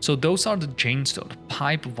 So those are the jade stone.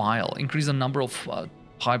 Pipe vial. Increase the number of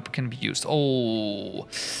pipe can be used. Oh.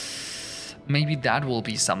 Maybe that will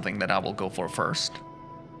be something that I will go for first.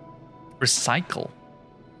 Recycle.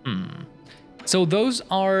 So those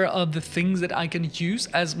are the things that I can use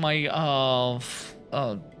as my,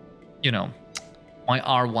 you know, my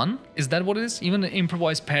R1. Is that what it is? Even the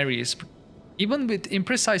improvised parries. Even with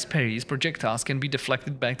imprecise parries, projectiles can be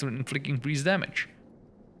deflected back to inflict increased damage.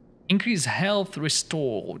 Increase health,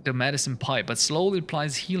 restore the medicine pipe, but slowly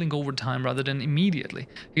applies healing over time rather than immediately.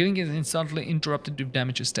 Healing is instantly interrupted if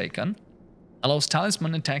damage is taken. Allows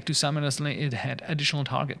talisman attack to simultaneously hit additional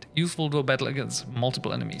target. Useful to battle against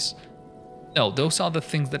multiple enemies. No, those are the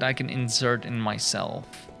things that I can insert in myself.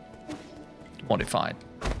 Modified.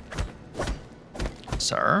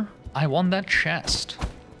 Sir, I want that chest.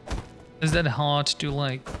 Is that hard to,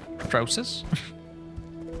 like, process?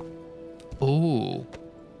 Ooh.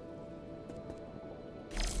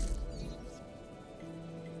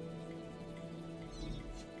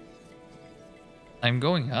 I'm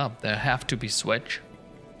going up. There have to be switch.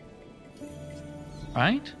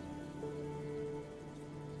 Right?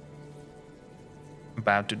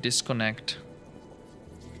 About to disconnect.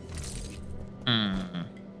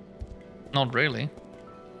 Not really.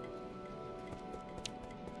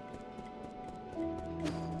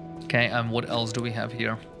 Okay, and what else do we have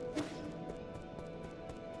here?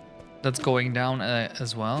 That's going down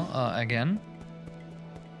as well, again.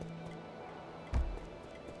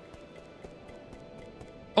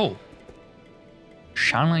 Oh.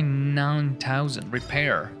 Shine 9000,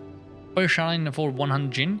 repair. Per shine for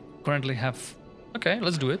 100 Jin. Currently have Okay,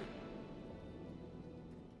 let's do it.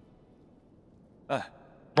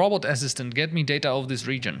 Robot assistant, get me data of this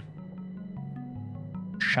region.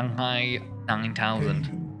 Shanghai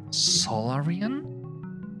 9000. Solarian?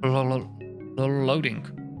 Loading.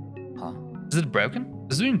 Huh. Is it broken?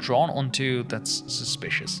 Is it being drawn onto? That's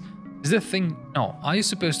suspicious. Is the thing? No. Are you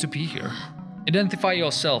supposed to be here? Identify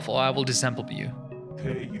yourself or I will disassemble you.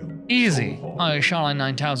 Easy. Shanghai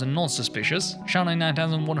 9000 not suspicious. Shanghai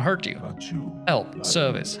 9000 won't hurt you. Help.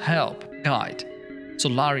 Service. Help. Guide.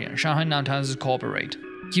 Solarian. Shanghai 9000 cooperate.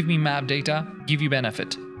 Give me map data. Give you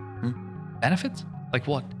benefit. Benefits? Like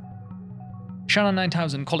what? Shanghai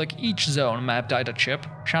 9000 collect each zone map data chip.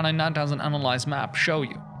 Shanghai 9000 analyze map. Show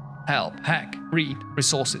you. Help. Hack. Read.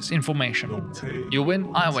 Resources. Information. You win.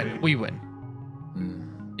 I win. We win.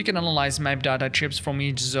 You can analyze map data chips from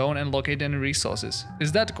each zone and locate any resources.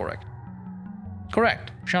 Is that correct?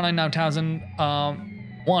 Correct. Shanghai 9000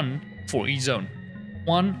 1 for each zone.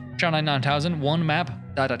 1 Shanghai 9000 1 map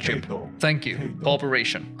data chip. Thank you.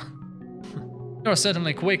 Cooperation. You are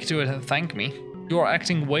certainly quick to thank me. You are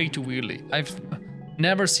acting way too weirdly. I've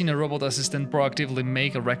never seen a robot assistant proactively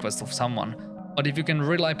make a request of someone. But if you can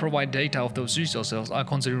really provide data of those resources, I'll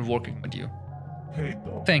consider working with you.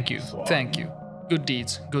 Thank you. Thank you. Good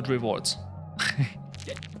deeds, good rewards.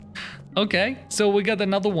 Okay, so we got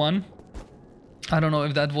another one. I don't know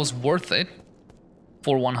if that was worth it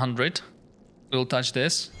for 100. We'll touch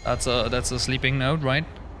this. That's a sleeping node, right?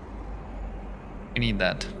 We need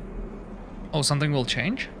that. Oh, something will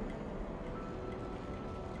change?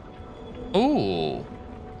 Oh.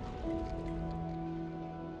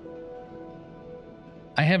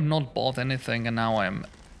 I have not bought anything and now I'm...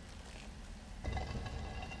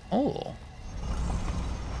 Oh.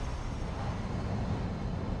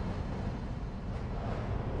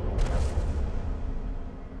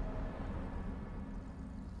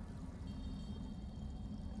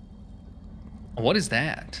 What is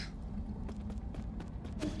that?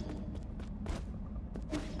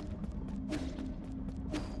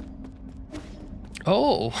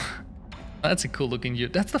 Oh, that's a cool looking you.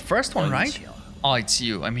 That's the first one, right? Oh, it's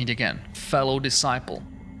you. I meet again. Fellow disciple.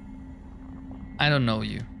 I don't know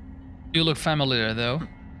you. You look familiar though.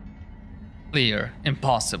 Clear.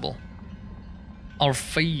 Impossible. Our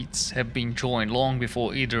fates have been joined long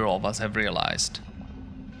before either of us have realized.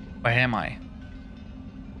 Where am I?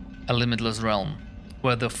 A limitless realm,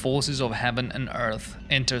 where the forces of heaven and earth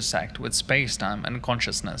intersect with space-time and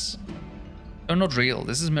consciousness. You're not real,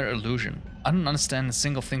 this is mere illusion. I don't understand a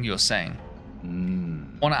single thing you're saying.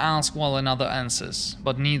 Wanna ask while another answers,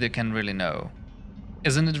 but neither can really know.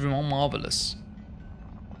 Isn't it marvelous?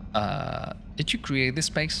 Did you create this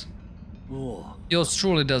space? Yours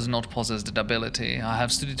truly does not possess that ability. I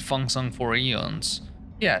have studied Feng Sung for eons.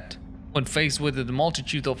 Yet, when faced with the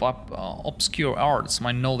multitude of obscure arts,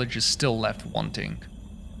 my knowledge is still left wanting.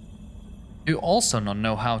 You also not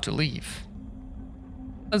know how to leave.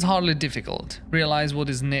 That's hardly difficult. Realize what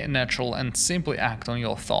is natural and simply act on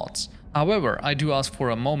your thoughts. However, I do ask for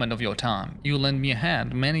a moment of your time. You lent me a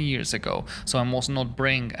hand many years ago, so I must not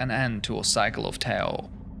bring an end to a cycle of Tao.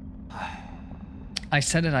 I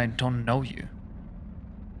said that I don't know you.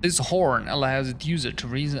 This horn allows its user to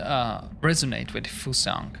resonate with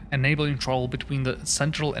Fusang, enabling travel between the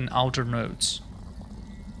central and outer nodes.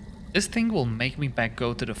 This thing will make me back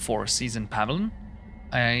go to the four-season pavilion?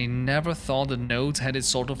 I never thought the nodes had its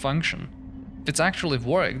sort of function. If it's actually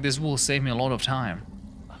worked, this will save me a lot of time.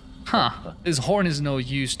 Huh, this horn is no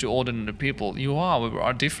use to ordinary people. You, however,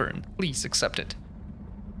 are different. Please accept it.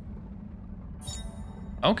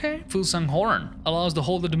 Okay, Fusang Horn allows the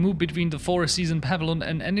holder to move between the four-season pavilion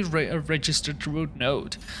and any registered root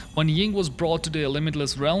node. When Ying was brought to the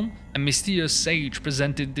limitless realm, a mysterious sage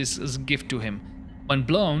presented this as a gift to him. When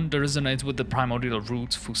blown, it resonates with the primordial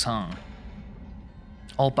roots Fusang.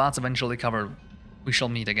 All paths eventually covered. We shall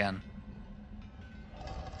meet again.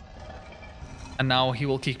 And now he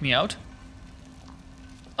will kick me out?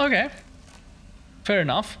 Okay. Fair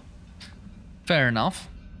enough. Fair enough.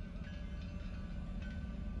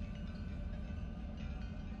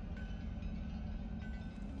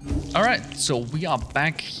 Alright, so we are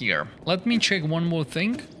back here. Let me check one more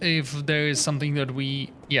thing. If there is something that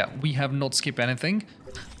we have not skipped anything.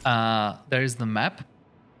 There is the map.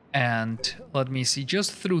 And let me see,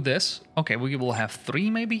 just through this. Okay, we will have 3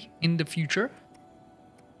 maybe in the future.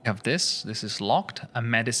 We have this is locked. A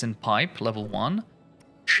medicine pipe, level 1.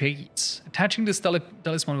 Shades. Attaching this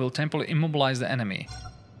talisman will temporarily immobilize the enemy.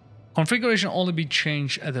 Configuration only be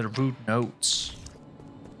changed at the root nodes.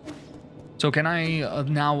 So can I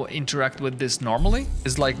now interact with this normally?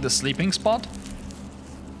 Is like the sleeping spot?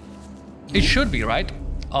 It should be, right?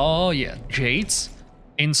 Oh yeah, Jades.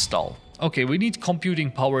 Install. Okay, we need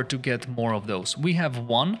computing power to get more of those. We have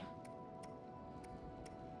one.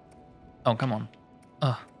 Oh, come on.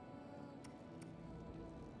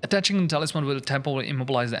 Attaching the talisman with a temple will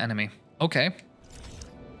immobilize the enemy. Okay.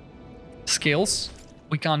 Skills.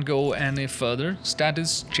 We can't go any further.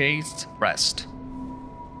 Status, Jades, rest.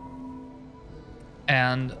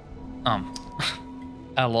 And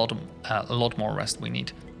a lot more rest we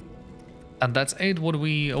need. And that's it, what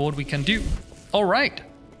we can do. All right.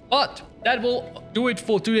 But that will do it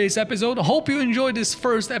for today's episode. I hope you enjoyed this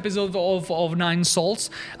first episode of Nine Souls.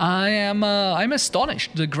 I'm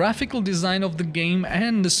astonished. The graphical design of the game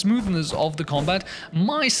and the smoothness of the combat.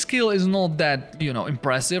 My skill is not that, you know,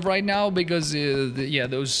 impressive right now because yeah,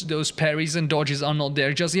 those parries and dodges are not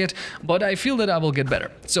there just yet. But I feel that I will get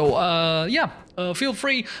better. So yeah. Feel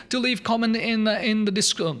free to leave comment in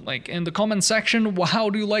the comment section. How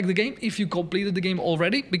do you like the game? If you completed the game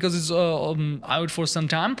already, because it's out for some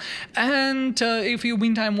time. And if you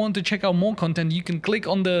meantime want to check out more content, you can click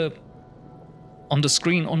on the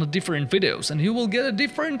screen on the different videos, and you will get a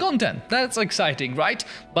different content. That's exciting, right?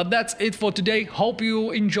 But that's it for today. Hope you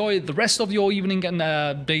enjoy the rest of your evening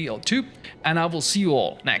and day or two, and I will see you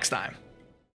all next time.